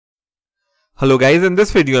Hello guys, in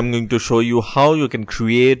this video I'm going to show you how you can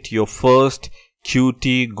create your first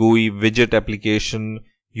Qt GUI widget application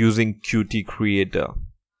using Qt Creator.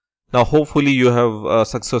 Now hopefully you have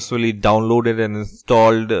successfully downloaded and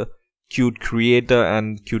installed Qt Creator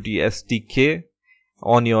and Qt SDK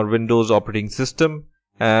on your Windows operating system,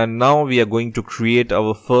 and now we are going to create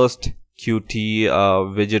our first Qt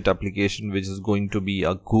widget application, which is going to be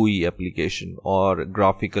a GUI application or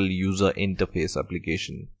graphical user interface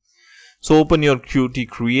application. So open your Qt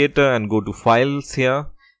Creator and go to Files here,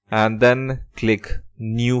 and then click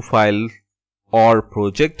New File or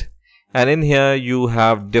Project, and in here you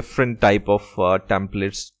have different type of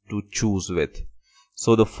templates to choose with.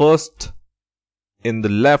 So the first in the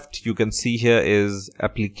left you can see here is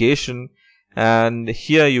Application, and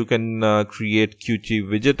here you can create Qt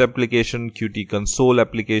Widget application, Qt Console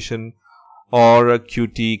application, or a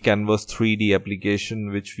Qt Canvas 3D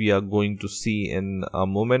application, which we are going to see in a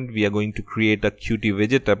moment. We are going to create a Qt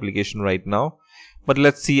Widget application right now, but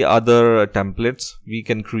let's see other templates. We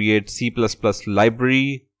can create C++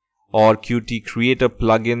 library or Qt Creator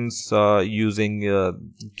plugins using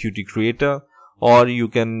Qt Creator, or you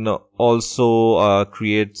can also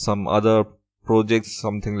create some other projects,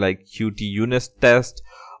 something like Qt Unit Test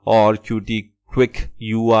or Qt Quick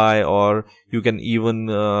UI, or you can even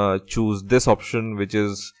choose this option, which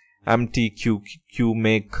is empty Q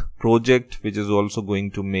make project, which is also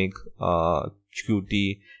going to make a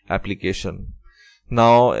Qt application.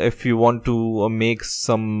 Now if you want to make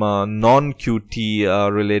some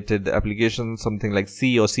non-Qt related application, something like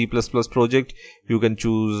C or C++ project, you can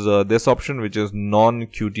choose this option, which is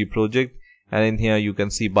non-Qt project, and in here you can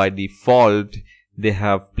see by default they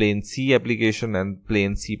have plain C application and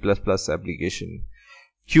plain C++ application.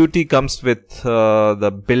 Qt comes with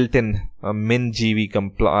the built-in min-GUI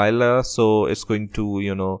compiler, so it's going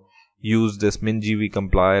to use this min-GUI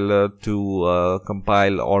compiler to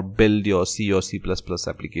compile or build your C or C++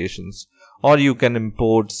 applications, or you can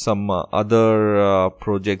import some other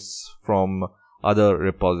projects from other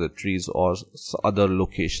repositories or other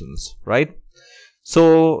locations, right?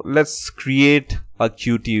 So let's create a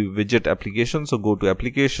Qt widget application. So go to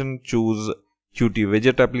application, choose Qt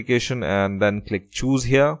widget application, and then click choose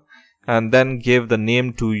here, and then give the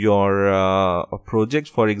name to your project.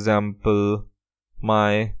 For example,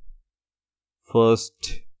 my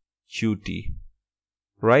first Qt,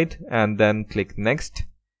 right? And then click next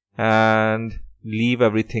and leave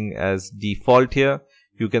everything as default here.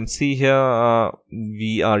 You can see here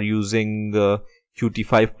we are using Qt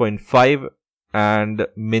 5.5 and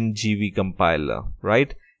min-GUI compiler,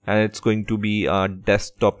 right? And it's going to be a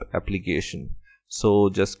desktop application. So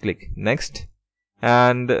just click next,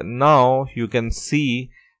 and now you can see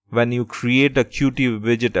when you create a Qt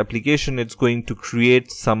widget application, it's going to create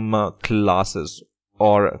some classes,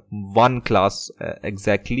 or one class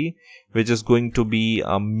exactly, which is going to be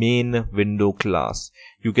a main window class.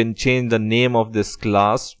 You can change the name of this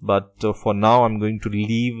class, but for now I'm going to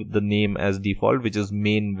leave the name as default, which is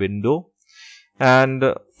main window.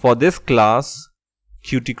 And for this class,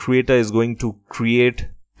 Qt Creator is going to create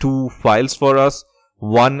two files for us.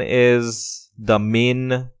 One is the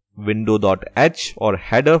main window.h or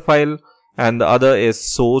header file, and the other is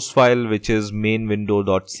source file, which is main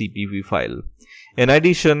window.cpp file. In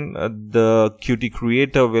addition, the Qt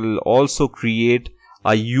Creator will also create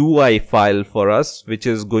a UI file for us, which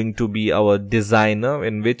is going to be our designer,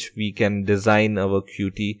 in which we can design our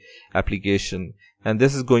Qt application. And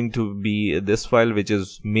this is going to be this file, which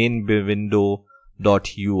is main window.ui.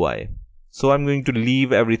 So I'm going to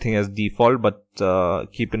leave everything as default, but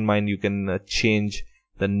keep in mind you can change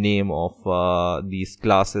the name of these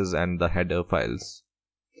classes and the header files.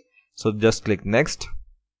 So just click next.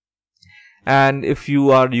 And if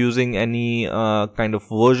you are using any kind of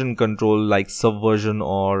version control like subversion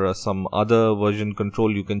or some other version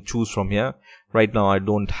control, you can choose from here. Right now I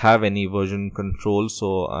don't have any version control,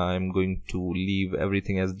 so I'm going to leave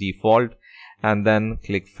everything as default, and then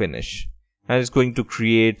click finish, and it's going to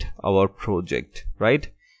create our project. Right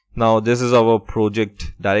now this is our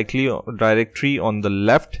project directory on the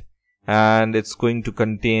left, and it's going to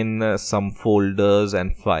contain some folders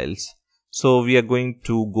and files. So we are going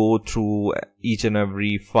to go through each and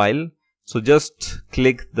every file. So just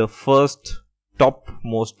click the first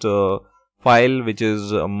topmost file, which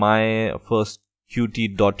is my first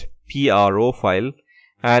qt.pro file,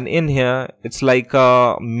 and in here it's like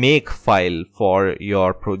a make file for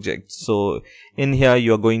your project. So in here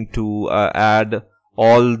you are going to add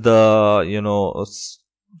all the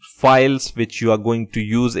files which you are going to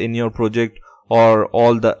use in your project, or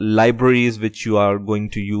all the libraries which you are going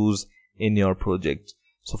to use in your project.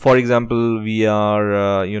 So for example, we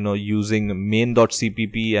are using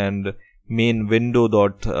main.cpp and main window.cpp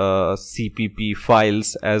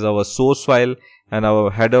files as our source file, and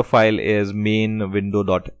our header file is main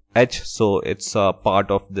window.h. so it's a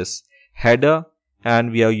part of this header,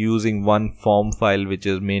 and we are using one form file which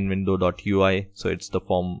is main window.ui, so it's the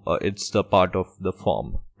form, it's the part of the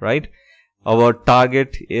form, right? Our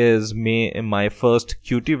target is my first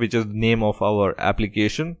Qt, which is the name of our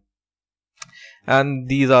application, and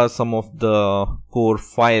these are some of the core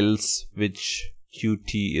files which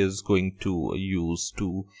Qt is going to use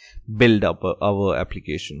to build up our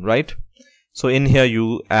application, right? So in here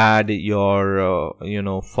you add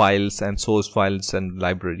your files and source files and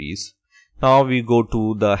libraries. Now we go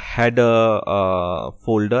to the header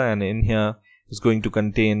folder, and in here is going to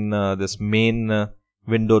contain this main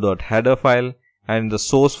window.header file, and the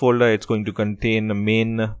source folder it's going to contain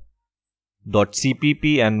main.cpp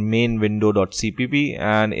and main window.cpp,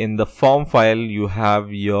 and in the form file you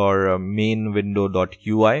have your main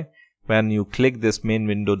window.ui. When you click this main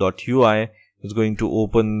window.ui, it's going to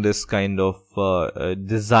open this kind of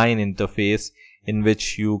design interface in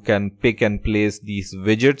which you can pick and place these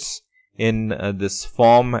widgets in this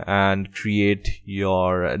form and create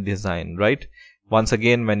your design, right? Once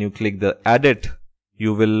again, when you click the edit,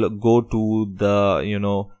 you will go to the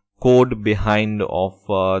code behind of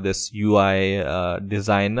this UI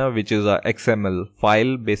designer, which is a XML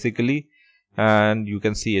file basically, and you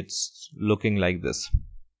can see it's looking like this.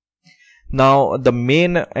 Now the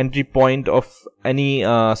main entry point of any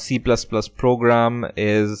C++ program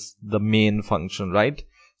is the main function, right?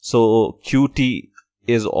 So Qt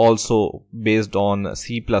is also based on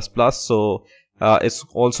C++, so it's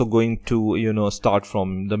also going to start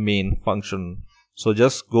from the main function. So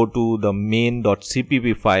just go to the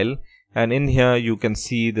main.cpp file, and in here you can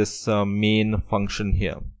see this main function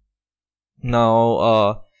here.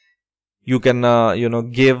 Now you can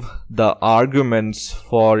give the arguments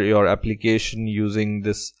for your application using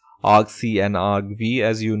this argc and argv.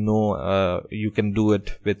 As you know, you can do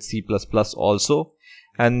it with C++ also.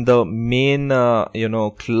 And the main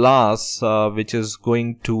class which is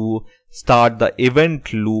going to start the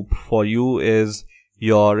event loop for you is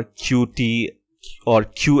your Qt or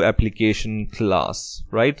Q application class,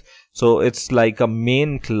 right? So it's like a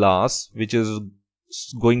main class which is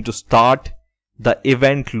going to start the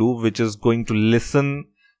event loop, which is going to listen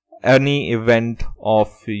any event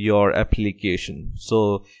of your application.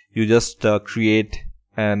 So you just create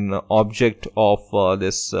an object of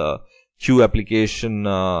this Q application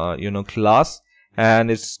class,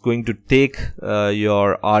 and it's going to take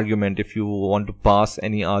your argument if you want to pass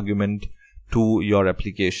any argument to your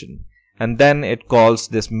application, and then it calls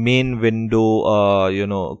this main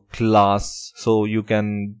window class. So you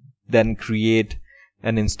can then create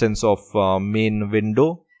an instance of main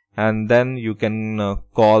window, and then you can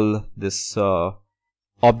call this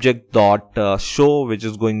object dot show, which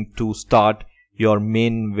is going to start your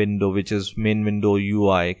main window, which is main window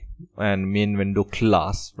UI and main window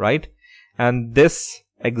class, right? And this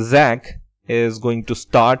exec is going to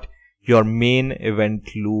start your main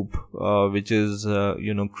event loop, which is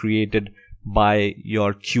created by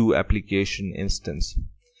your Q application instance.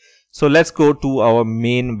 So let's go to our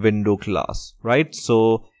main window class, right?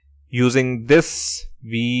 So using this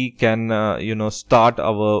we can start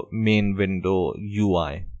our main window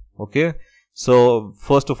UI. Okay, so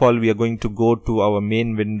first of all we are going to go to our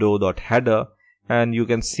main window.header, and you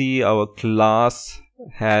can see our class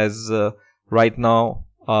has right now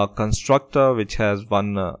a constructor which has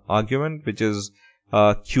one argument, which is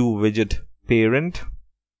Q widget parent,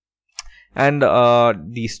 and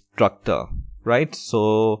destructor, right?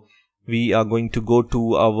 So we are going to go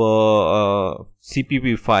to our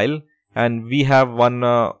CPP file, and we have one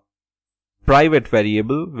private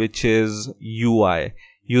variable which is UI.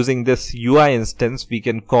 Using this UI instance, we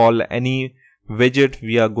can call any widget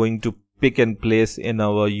we are going to pick and place in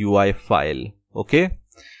our UI file. Okay,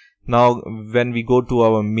 now when we go to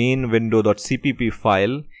our main window.cpp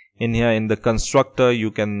file, in here in the constructor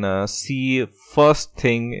you can see first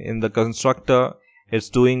thing in the constructor it's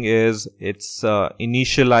doing is it's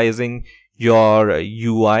initializing your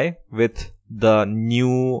UI with the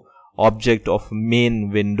new object of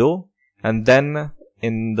main window, and then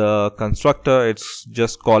in the constructor it's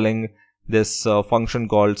just calling this function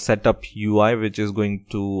called setup UI, which is going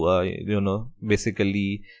to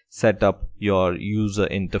basically set up your user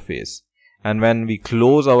interface. And when we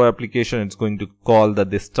close our application, it's going to call the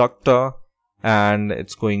destructor, and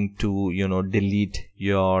it's going to delete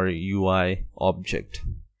your UI object.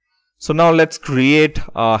 So now let's create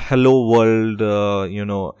a hello world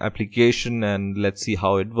application, and let's see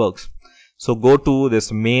how it works. So go to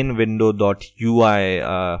this main window.ui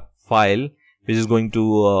file, which is going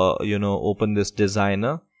to open this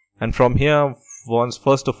designer, and from here,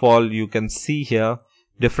 first of all, you can see here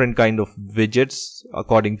different kind of widgets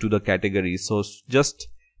according to the category. So just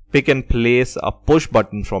pick and place a push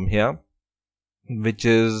button from here, which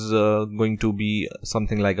is going to be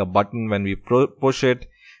something like a button. When we push it,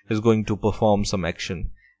 is going to perform some action.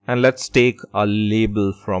 And let's take a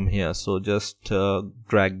label from here. So just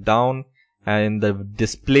drag down, and in the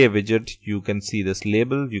display widget you can see this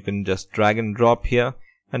label. You can just drag and drop here,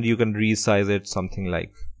 and you can resize it something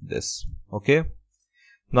like this. Okay,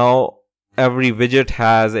 now every widget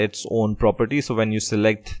has its own property. So when you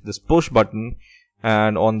select this push button,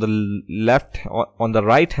 and on the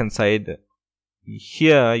right hand side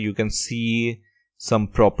here, you can see some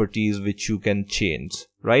properties which you can change,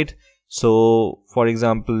 right? So for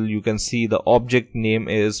example, you can see the object name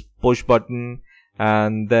is push button,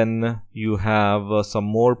 and then you have some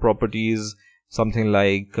more properties, something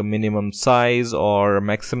like a minimum size or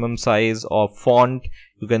maximum size of font.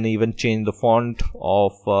 You can even change the font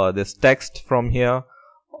of this text from here,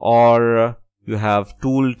 or you have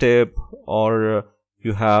tooltip, or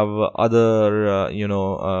you have other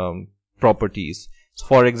properties. So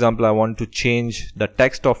for example, I want to change the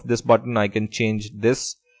text of this button. I can change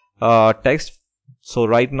this text. So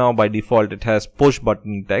right now by default it has push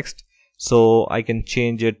button text, so I can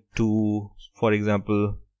change it to, for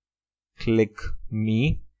example, click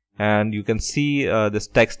me, and you can see this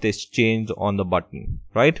text is changed on the button,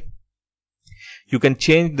 right? You can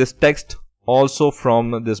change this text also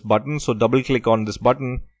from this button. So double click on this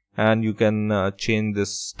button, and you can change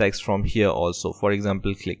this text from here also. For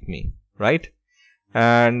example, click me, right?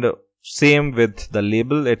 And same with the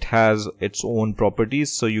label, it has its own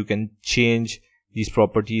properties, so you can change these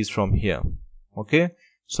properties from here. Okay,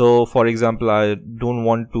 so for example, I don't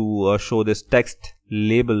want to show this text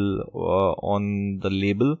label on the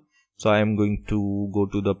label, so I am going to go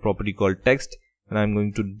to the property called text, and I'm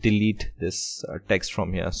going to delete this text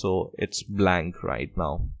from here, so it's blank right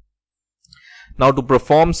now. Now to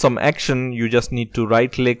perform some action, you just need to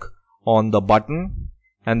right click on the button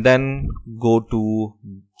and then go to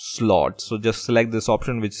slot. So just select this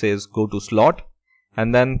option which says go to slot,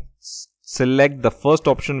 and then select the first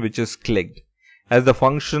option which is clicked. As the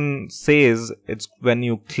function says, it's when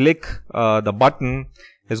you click the button,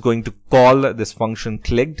 it's going to call this function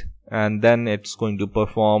clicked, and then it's going to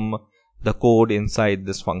perform the code inside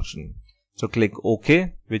this function. So click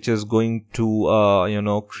OK, which is going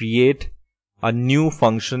to create a new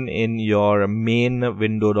function in your main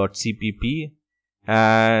window.cpp,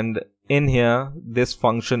 and in here this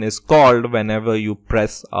function is called whenever you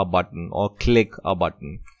press a button or click a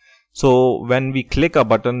button. So when we click a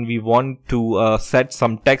button, we want to set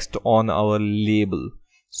some text on our label.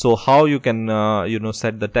 So how you can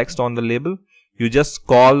set the text on the label? You just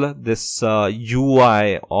call this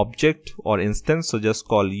UI object or instance. So just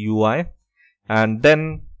call UI, and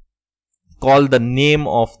then call the name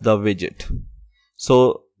of the widget.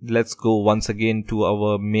 So let's go once again to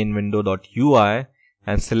our main window.ui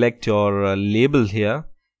and select your label here,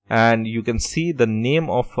 and you can see the name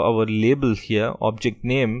of our label here, object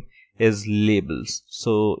name is labels.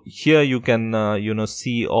 So here you can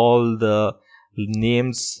see all the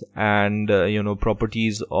names and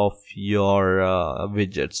properties of your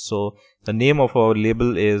widgets. So the name of our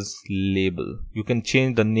label is label. You can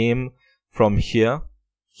change the name from here.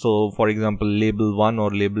 So for example, label 1 or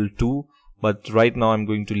label 2, but right now I'm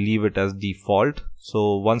going to leave it as default.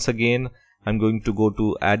 So once again, I'm going to go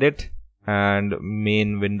to edit and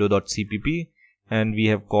main window.cpp, and we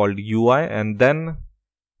have called UI, and then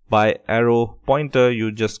by arrow pointer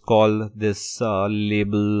you just call this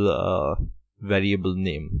label variable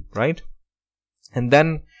name, right? And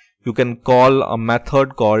then you can call a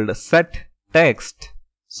method called set text.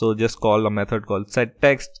 So just call a method called set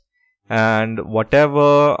text, and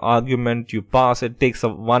whatever argument you pass, it takes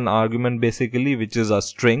one argument basically, which is a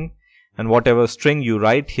string, and whatever string you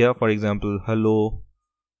write here, for example, hello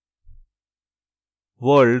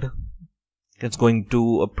world, it's going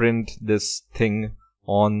to print this thing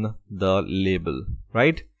on the label,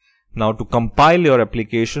 right? Now to compile your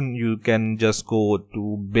application, you can just go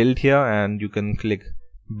to build here, and you can click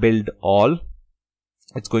build all.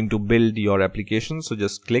 It's going to build your application, so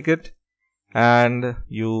just click it, and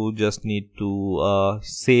you just need to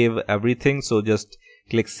save everything. So just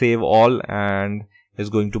click save all, and it's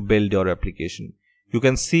going to build your application. You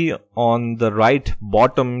can see on the right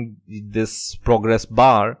bottom this progress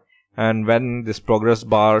bar, and when this progress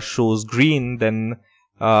bar shows green, then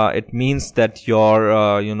it means that your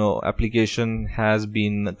application has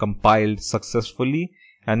been compiled successfully,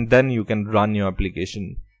 and then you can run your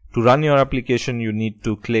application. To run your application, you need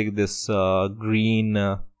to click this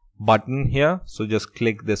green button here. So just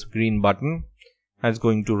click this green button and it's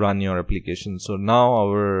going to run your application. So now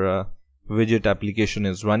our widget application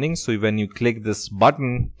is running. So when you click this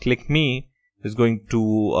button, click me, is going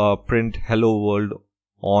to print hello world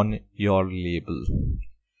on your label.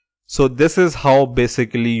 So this is how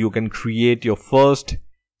basically you can create your first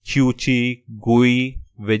Qt GUI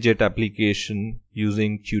widget application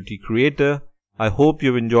using Qt Creator. I hope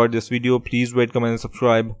you've enjoyed this video. Please rate, comment and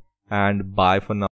subscribe, and bye for now.